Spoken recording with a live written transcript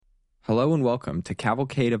Hello and welcome to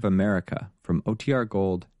Cavalcade of America from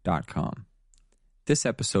OTRGold.com. This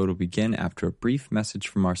episode will begin after a brief message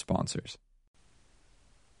from our sponsors.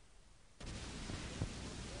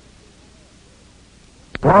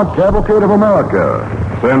 DuPont Cavalcade of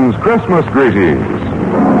America sends Christmas greetings.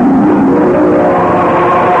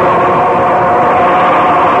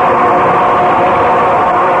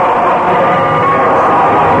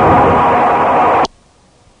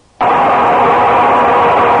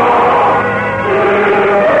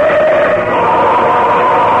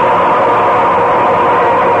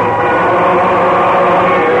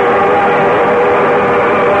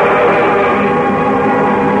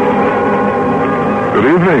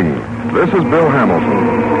 This is Bill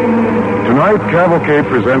Hamilton. Tonight, Cavalcade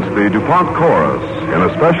presents the DuPont Chorus in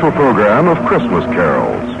a special program of Christmas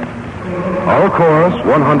carols. Our chorus,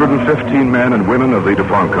 115 men and women of the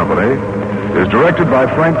DuPont Company, is directed by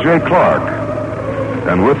Frank J. Clark.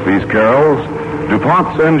 And with these carols,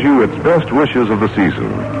 DuPont sends you its best wishes of the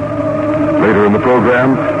season. Later in the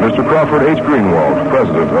program, Mr. Crawford H. Greenwald,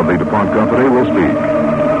 president of the DuPont Company, will speak.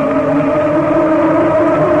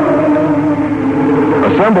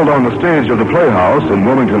 Assembled on the stage of the Playhouse in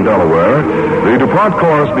Wilmington, Delaware, the DuPont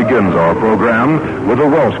Chorus begins our program with a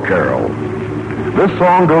Welsh carol. This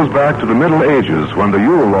song goes back to the Middle Ages when the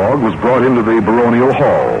Yule log was brought into the baronial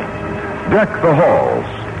hall. Deck the halls.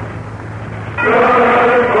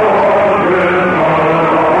 Deck the halls in holly,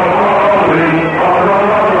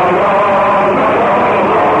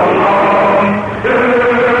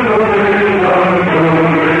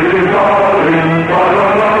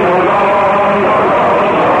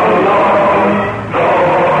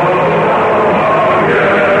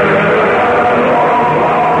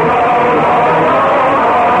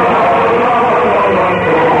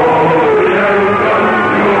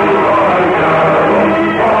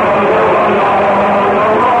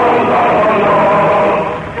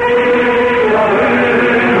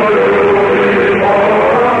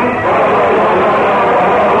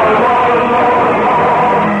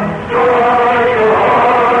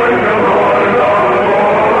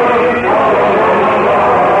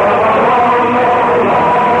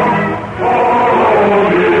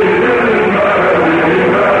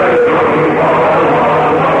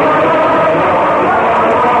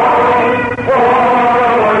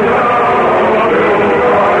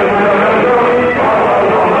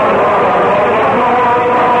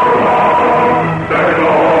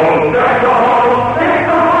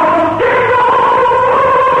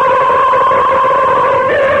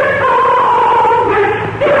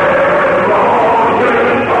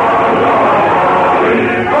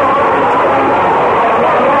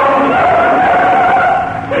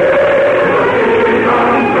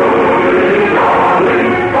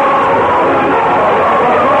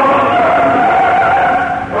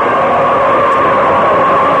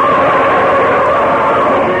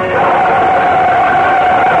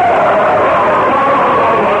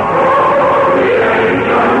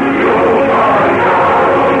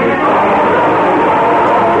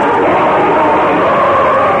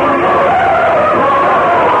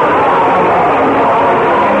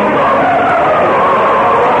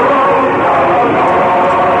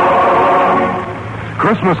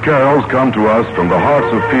 Christmas carols come to us from the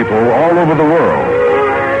hearts of people all over the world.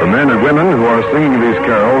 The men and women who are singing these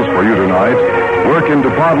carols for you tonight work in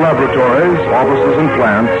DuPont laboratories, offices, and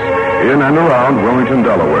plants in and around Wilmington,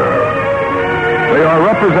 Delaware. They are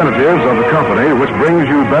representatives of the company which brings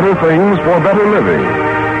you better things for better living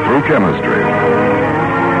through chemistry.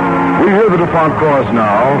 We hear the DuPont chorus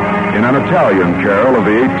now in an Italian carol of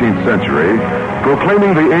the 18th century,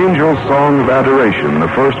 proclaiming the angel's song of adoration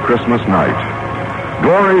the first Christmas night.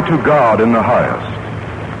 Glory to God in the highest.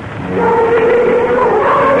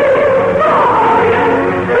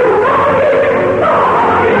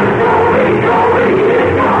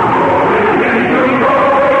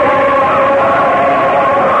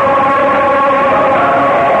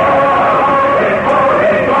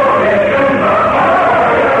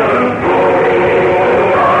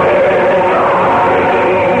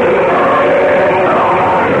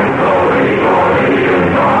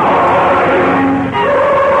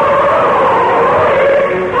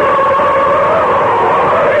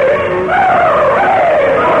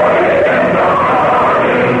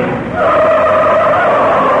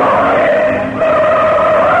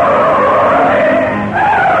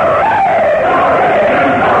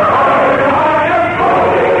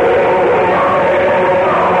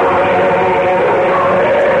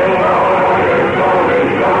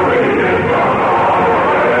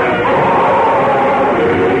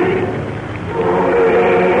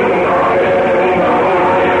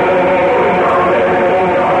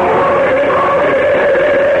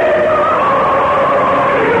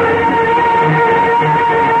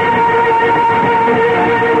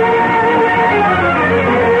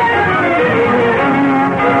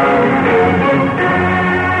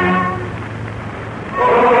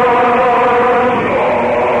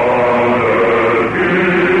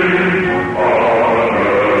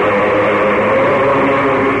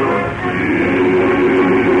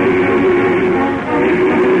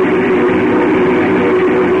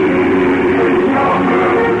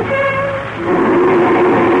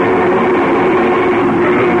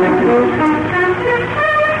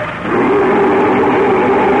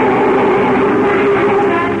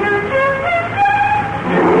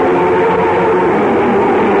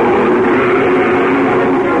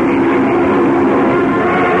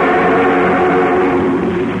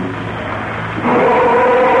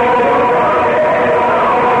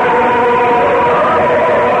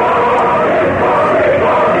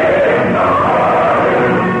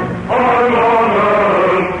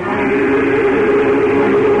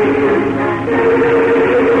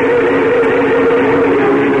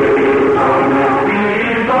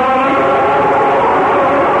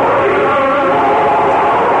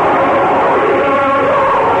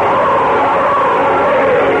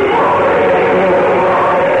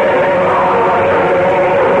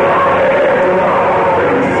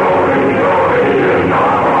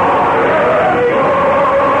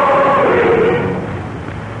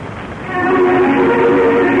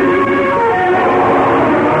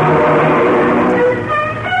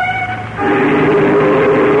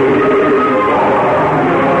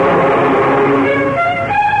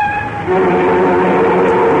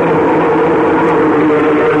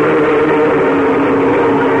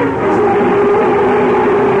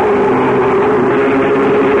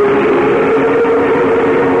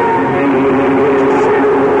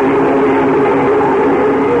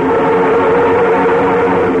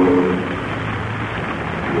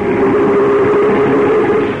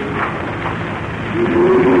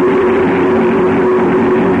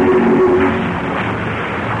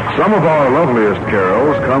 loveliest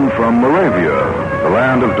carols come from Moravia, the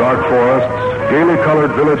land of dark forests, gaily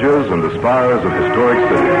colored villages, and the spires of historic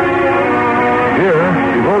cities. Here,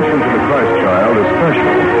 devotion to the Christ child is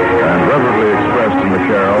special and reverently expressed in the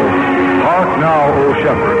carol, Hark Now, O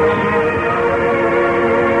Shepherds.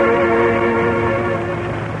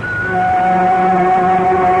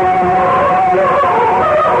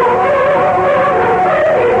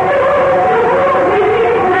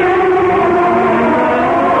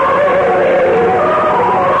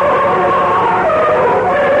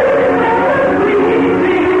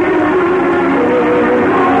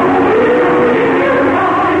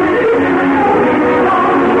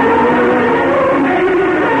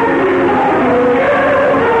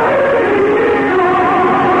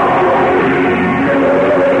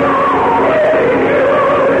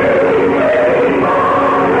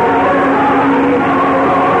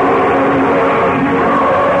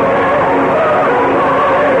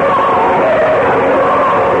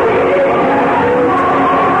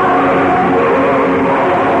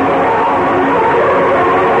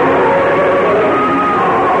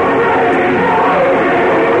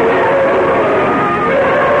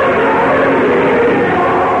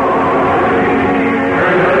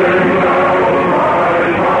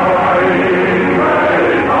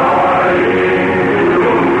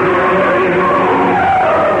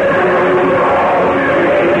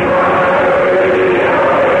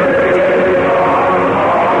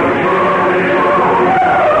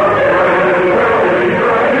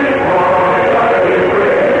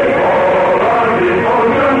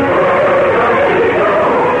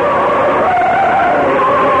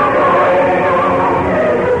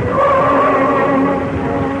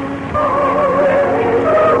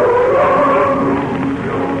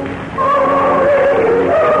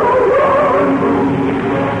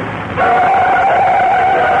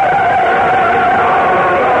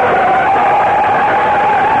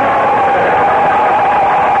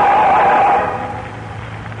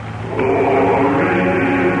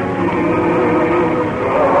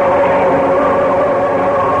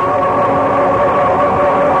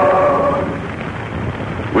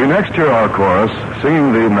 Next hear our chorus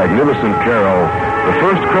singing the magnificent carol, The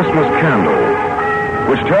First Christmas Candle,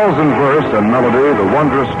 which tells in verse and melody the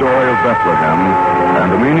wondrous story of Bethlehem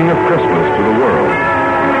and the meaning of Christmas to the world.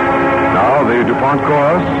 Now the DuPont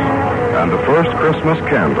chorus and The First Christmas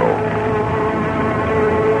Candle.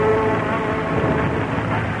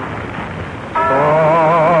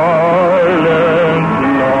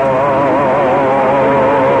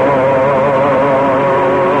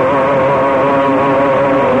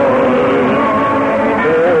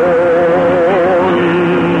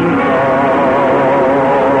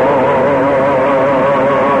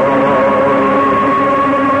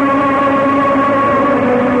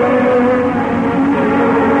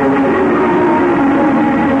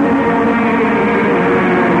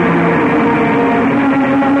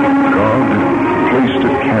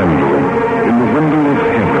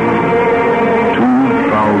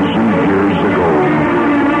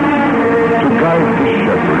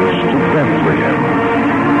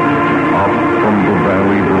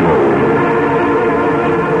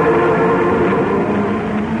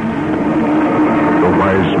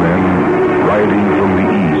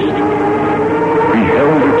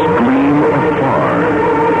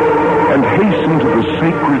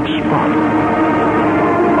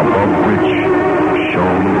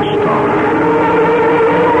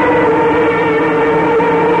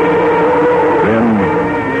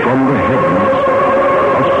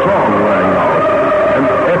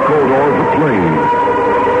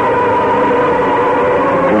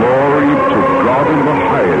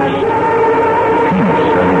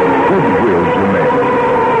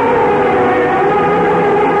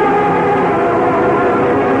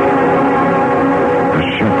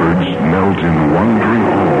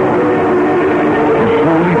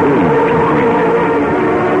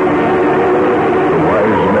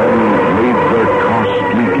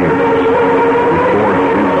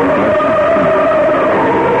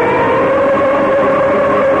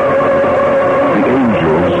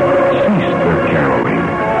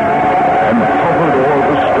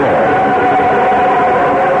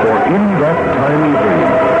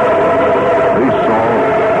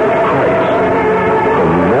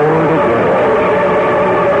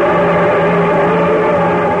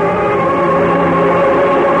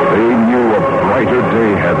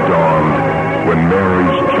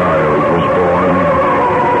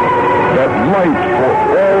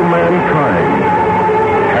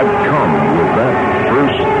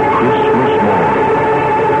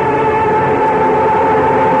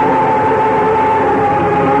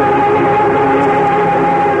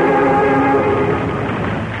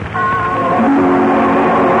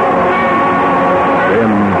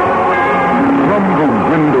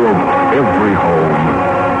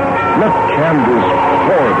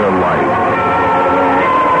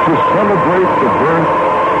 to celebrate the birth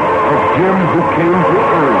of Him who came to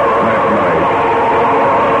earth that night.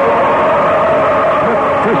 Let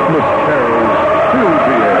Christmas carols fill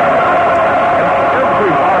the air, and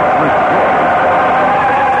every heart rejoice.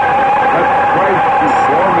 Let Christ is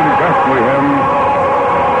born in Bethlehem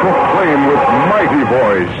proclaim with mighty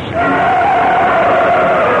voice.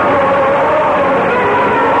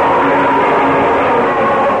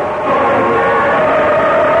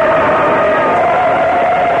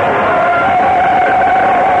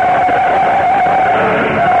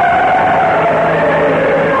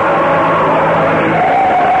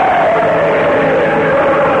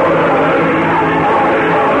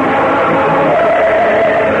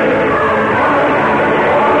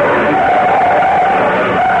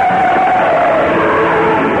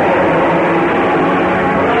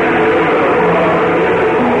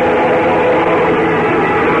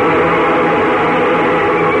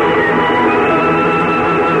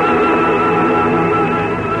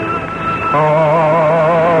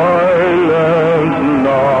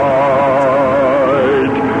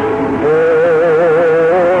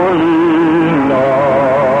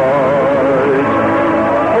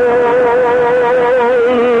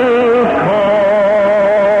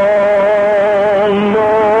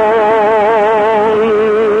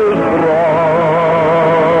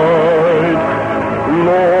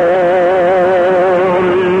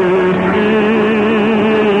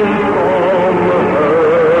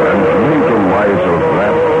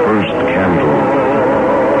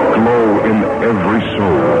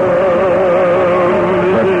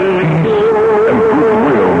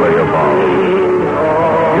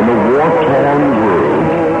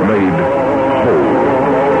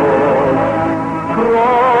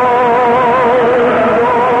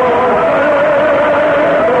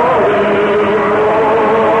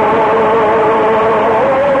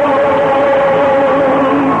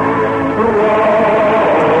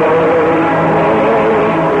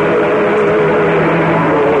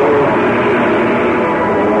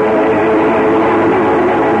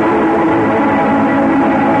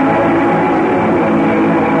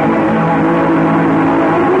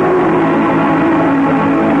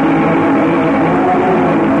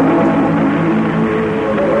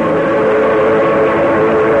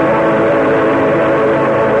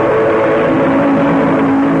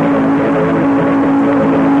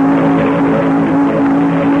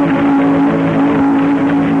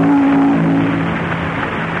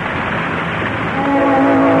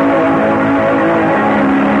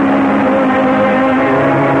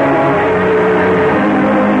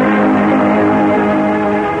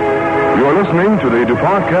 To the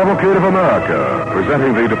DuPont Cavalcade of America,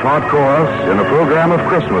 presenting the DuPont Chorus in a program of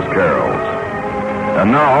Christmas carols. And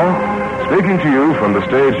now, speaking to you from the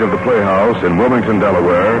stage of the Playhouse in Wilmington,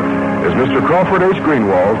 Delaware, is Mr. Crawford H.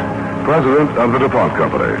 Greenwald, President of the DuPont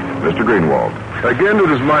Company. Mr. Greenwald. Again, it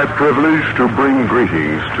is my privilege to bring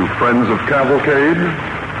greetings to friends of Cavalcade,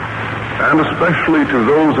 and especially to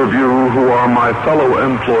those of you who are my fellow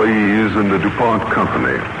employees in the DuPont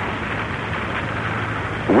Company.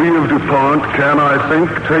 We of DuPont can, I think,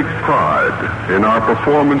 take pride in our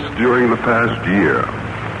performance during the past year.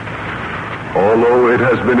 Although it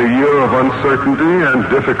has been a year of uncertainty and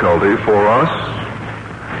difficulty for us,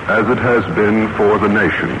 as it has been for the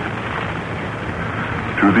nation.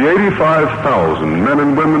 To the 85,000 men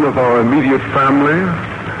and women of our immediate family,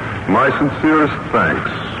 my sincerest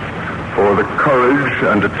thanks for the courage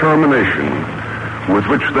and determination with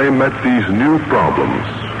which they met these new problems,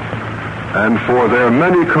 and for their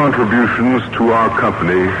many contributions to our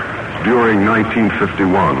company during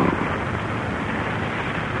 1951.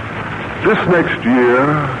 This next year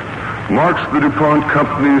marks the DuPont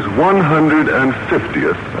Company's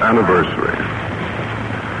 150th anniversary.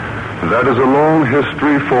 That is a long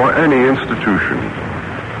history for any institution.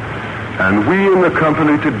 And we in the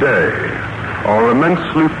company today are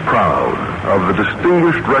immensely proud of the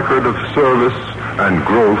distinguished record of service and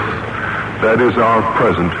growth that is our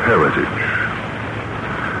present heritage.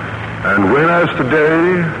 And whereas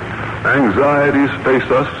today anxieties face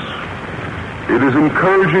us, it is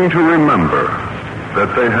encouraging to remember that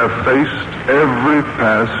they have faced every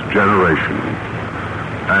past generation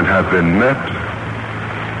and have been met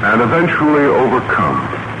and eventually overcome.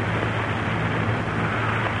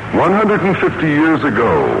 150 years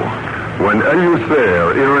ago, when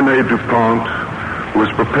Eleuthère Irénée DuPont was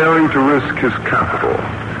preparing to risk his capital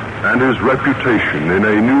and his reputation in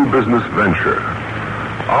a new business venture,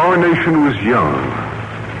 our nation was young,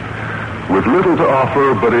 with little to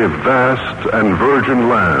offer but a vast and virgin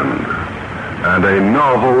land and a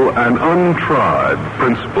novel and untried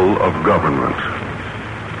principle of government.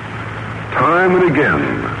 Time and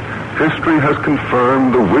again, history has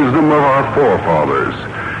confirmed the wisdom of our forefathers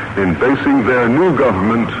in basing their new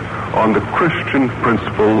government on the Christian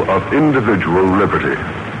principle of individual liberty.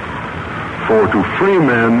 For to free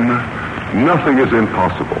men, nothing is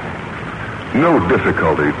impossible, no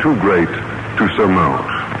difficulty too great to surmount.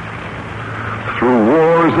 Through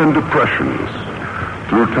wars and depressions,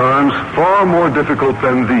 through times far more difficult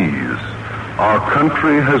than these, our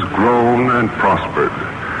country has grown and prospered,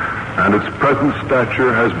 and its present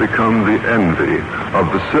stature has become the envy of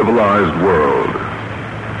the civilized world.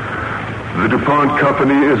 The DuPont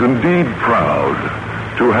Company is indeed proud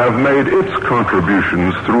to have made its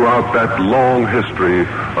contributions throughout that long history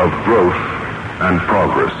of growth and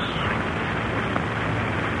progress.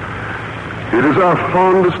 It is our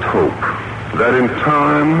fondest hope that in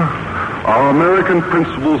time our American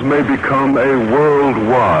principles may become a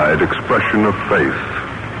worldwide expression of faith.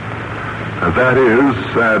 And that is,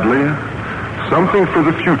 sadly, something for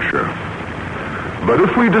the future. But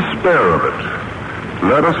if we despair of it,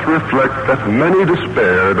 let us reflect that many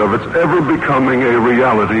despaired of its ever becoming a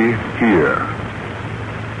reality here.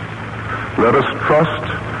 Let us trust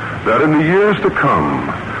that in the years to come,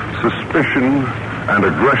 suspicion and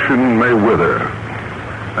aggression may wither,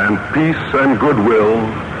 and peace and goodwill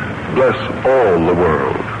bless all the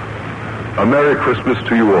world. A Merry Christmas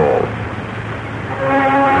to you all.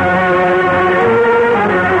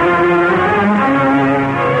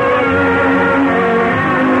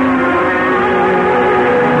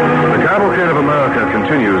 The Cavalcade of America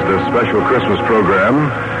continues this special Christmas program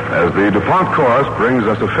as the DuPont Chorus brings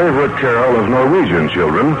us a favorite carol of Norwegian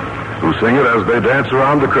children who sing it as they dance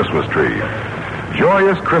around the Christmas tree.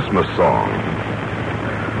 Joyous Christmas Song.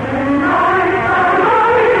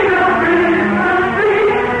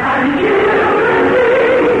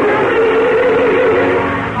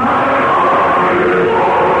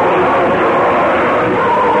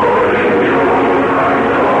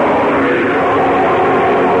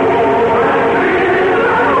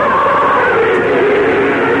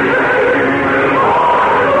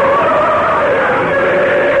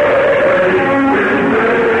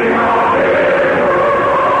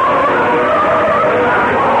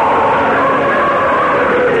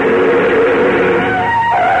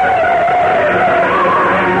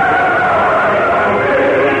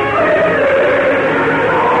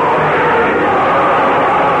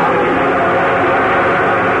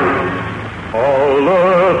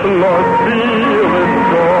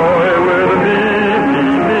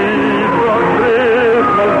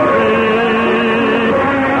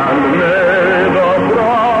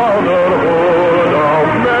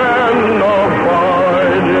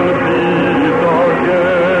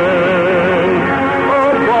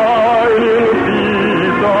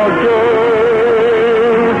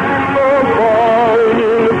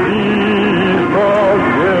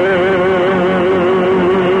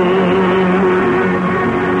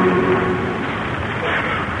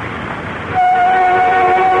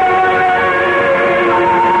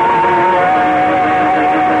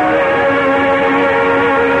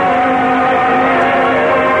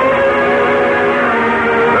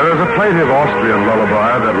 Austrian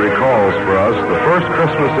lullaby that recalls for us the first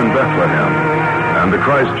Christmas in Bethlehem and the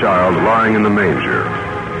Christ child lying in the manger.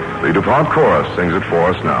 The DuPont Chorus sings it for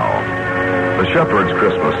us now. The Shepherd's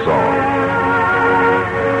Christmas Song.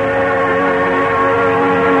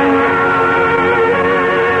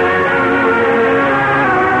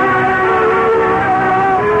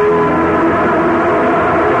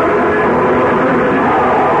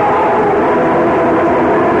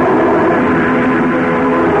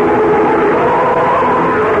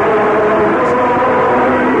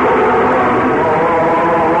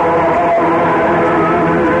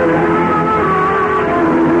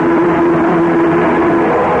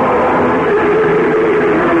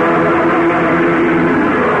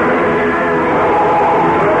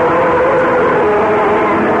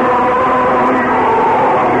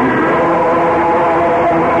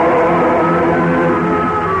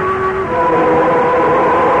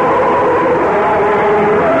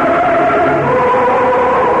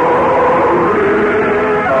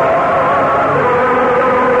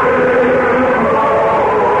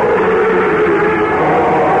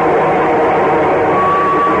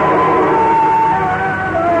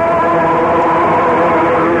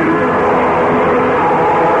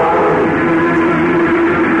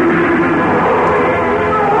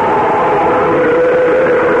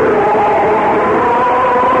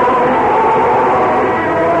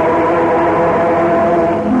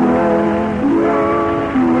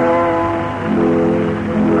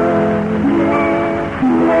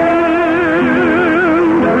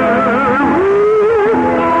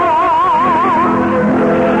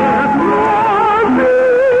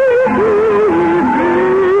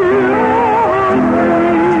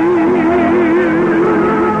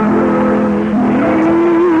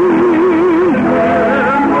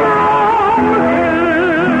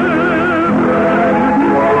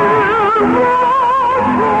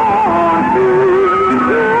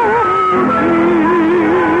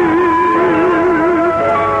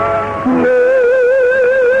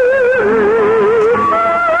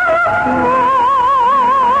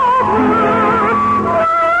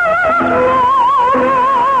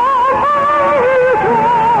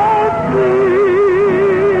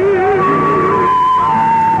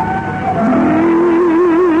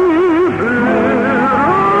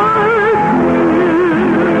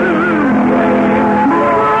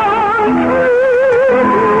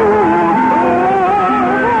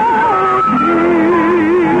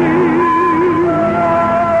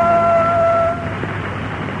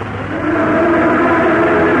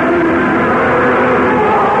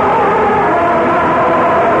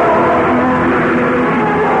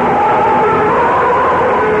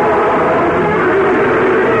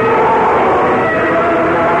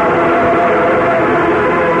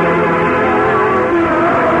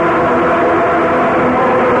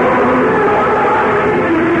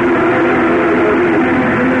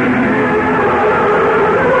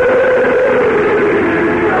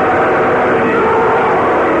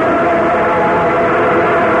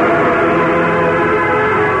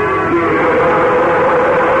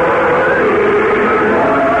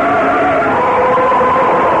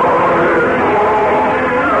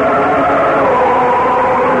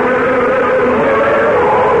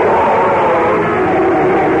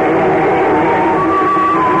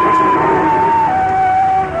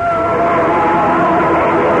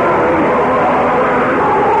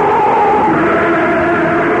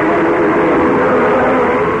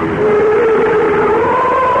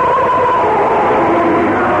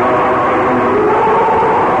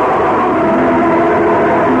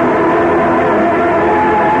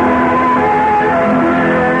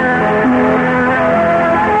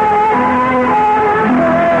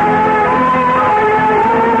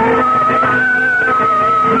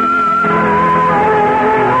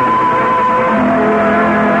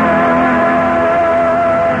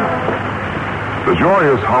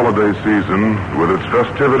 glorious holiday season, with its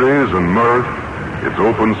festivities and mirth, its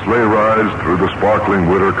open sleigh rides through the sparkling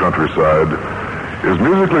winter countryside, is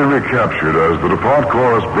musically recaptured as the DuPont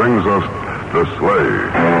chorus brings us the sleigh.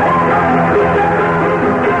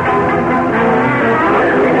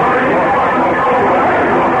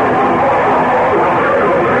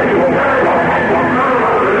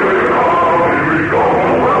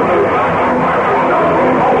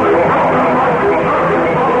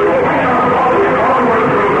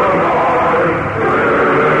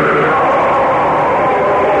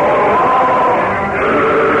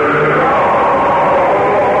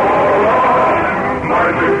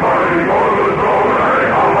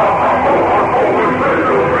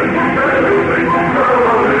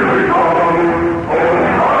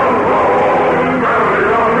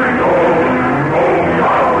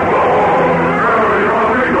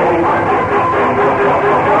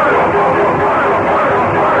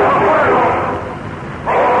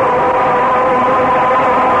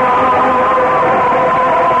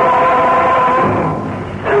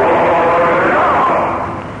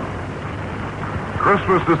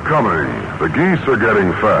 Christmas is coming. The geese are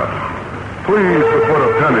getting fat. Please to put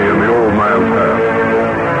a penny in the old man's hat.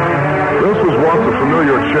 This was once a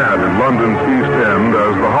familiar chant in London's East End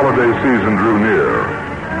as the holiday season drew near.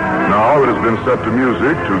 Now it has been set to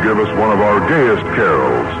music to give us one of our gayest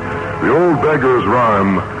carols. The old beggar's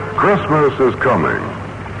rhyme, Christmas is coming.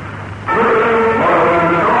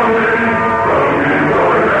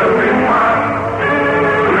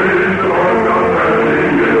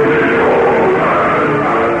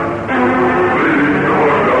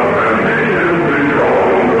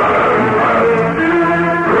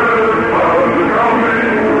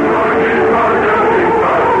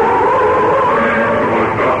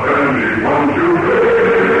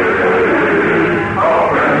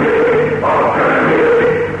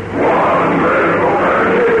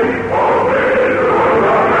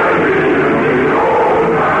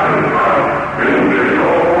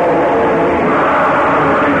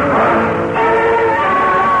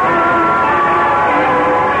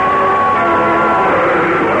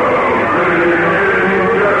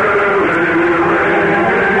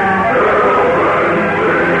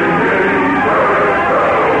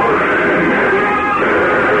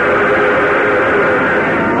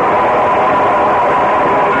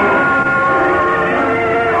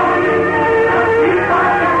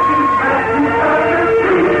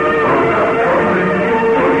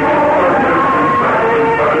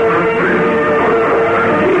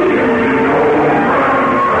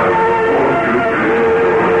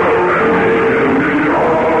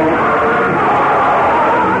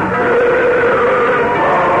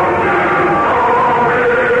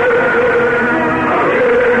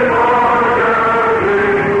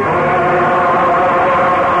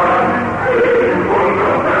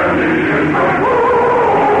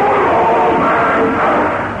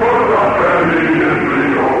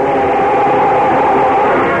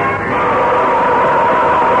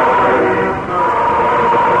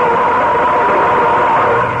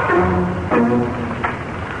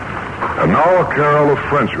 And now a carol of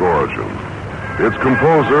French origin. Its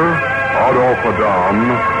composer, Adolphe Adam,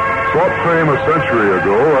 sought fame a century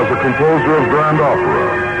ago as a composer of grand opera.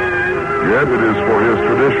 Yet it is for his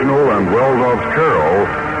traditional and well-loved carol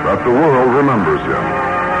that the world remembers him.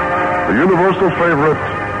 The universal favorite,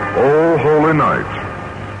 O Holy Night.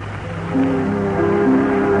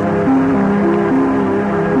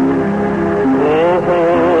 O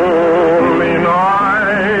holy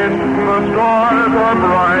night, the stars are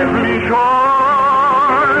brightly shining.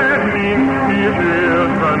 It is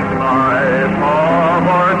the night of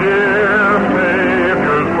our dear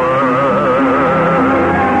Savior's birth.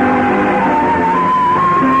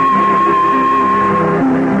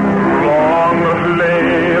 Long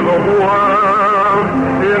lay the world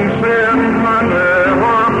in sin and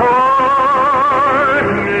error past.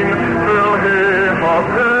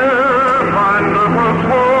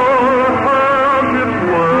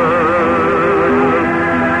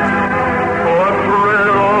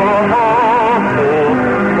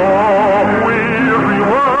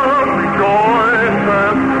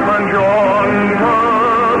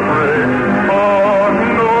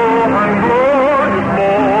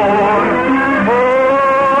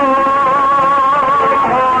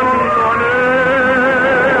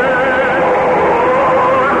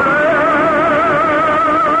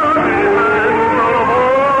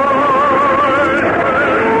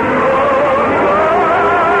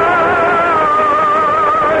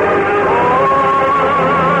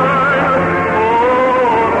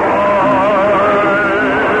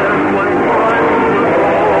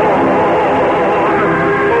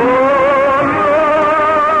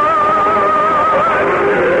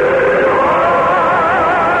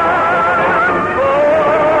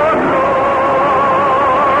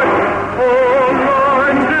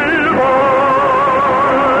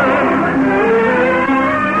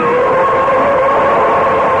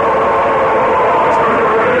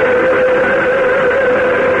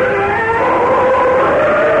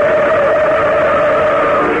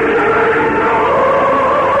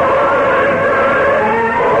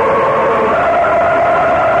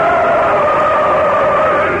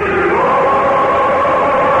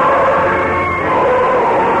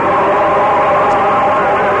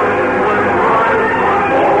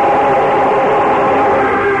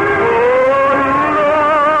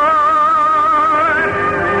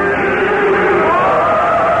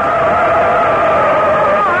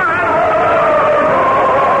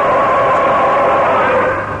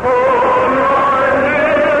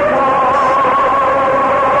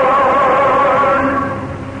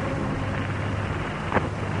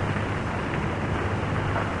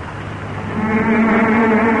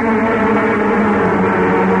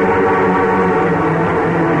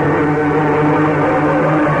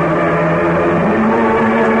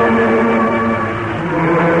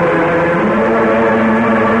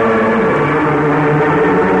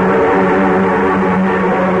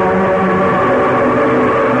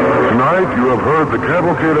 have heard the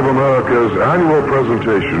Cavalcade of America's annual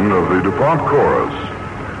presentation of the DuPont Chorus,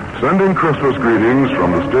 sending Christmas greetings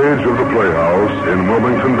from the stage of the Playhouse in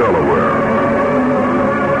Wilmington, Delaware.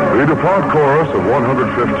 The DuPont Chorus of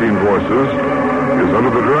 115 voices is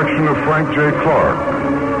under the direction of Frank J. Clark.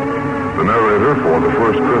 The narrator for the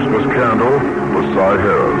first Christmas candle was Cy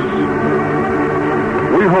Harris.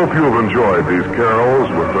 We hope you have enjoyed these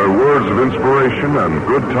carols with their words of inspiration and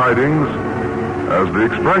good tidings as the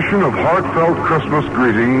expression of heartfelt Christmas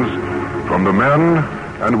greetings from the men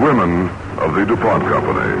and women of the DuPont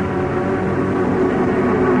Company.